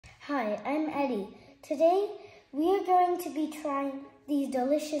Hi, I'm Eddie. Today we are going to be trying these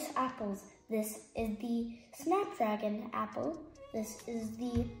delicious apples. This is the Snapdragon apple, this is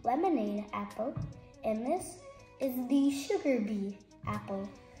the lemonade apple, and this is the Sugarbee apple.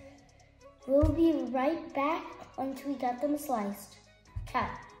 We'll be right back once we got them sliced. Cut.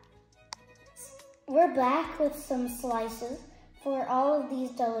 We're back with some slices for all of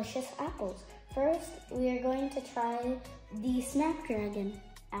these delicious apples. First, we are going to try the Snapdragon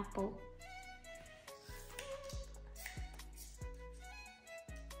apple.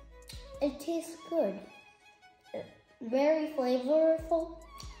 It tastes good. Very flavorful,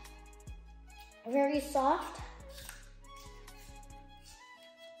 very soft.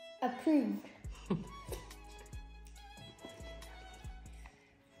 Approved.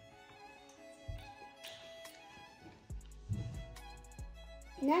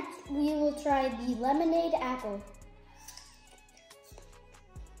 Next, we will try the lemonade apple.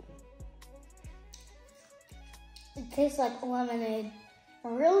 It tastes like lemonade,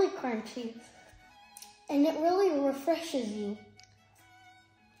 really crunchy, and it really refreshes you.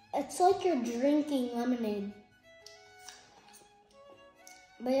 It's like you're drinking lemonade,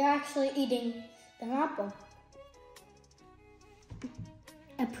 but you're actually eating an apple.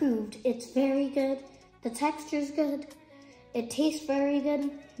 Approved. It's very good. The texture's good. It tastes very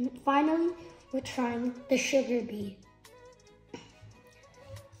good. Finally, we're trying the Sugarbee.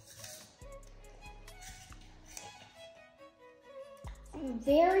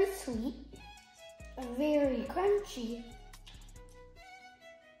 Very sweet, very crunchy,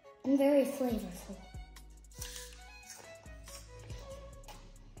 and very flavorful.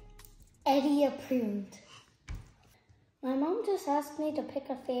 Eddie approved. My mom just asked me to pick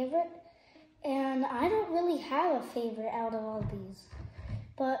a favorite, and I don't really have a favorite out of all these.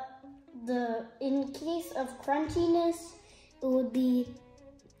 But in case of crunchiness, it would be,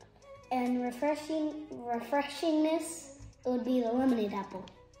 and refreshingness, it would be the lemonade apple.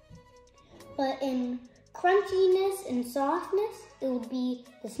 But in crunchiness and softness, it would be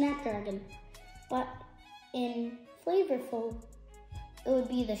the Snapdragon. But in flavorful, it would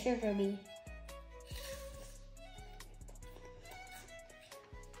be the Sugarbee.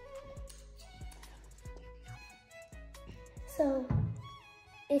 So,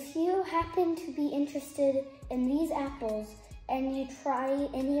 if you happen to be interested in these apples and you try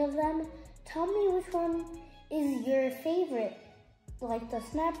any of them, tell me which one is your favorite, like the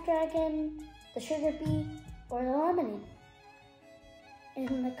Snapdragon, the Sugarbee, or the lemonade,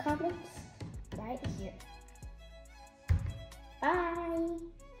 in the comments right here. Bye!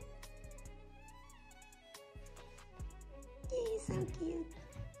 He's so cute.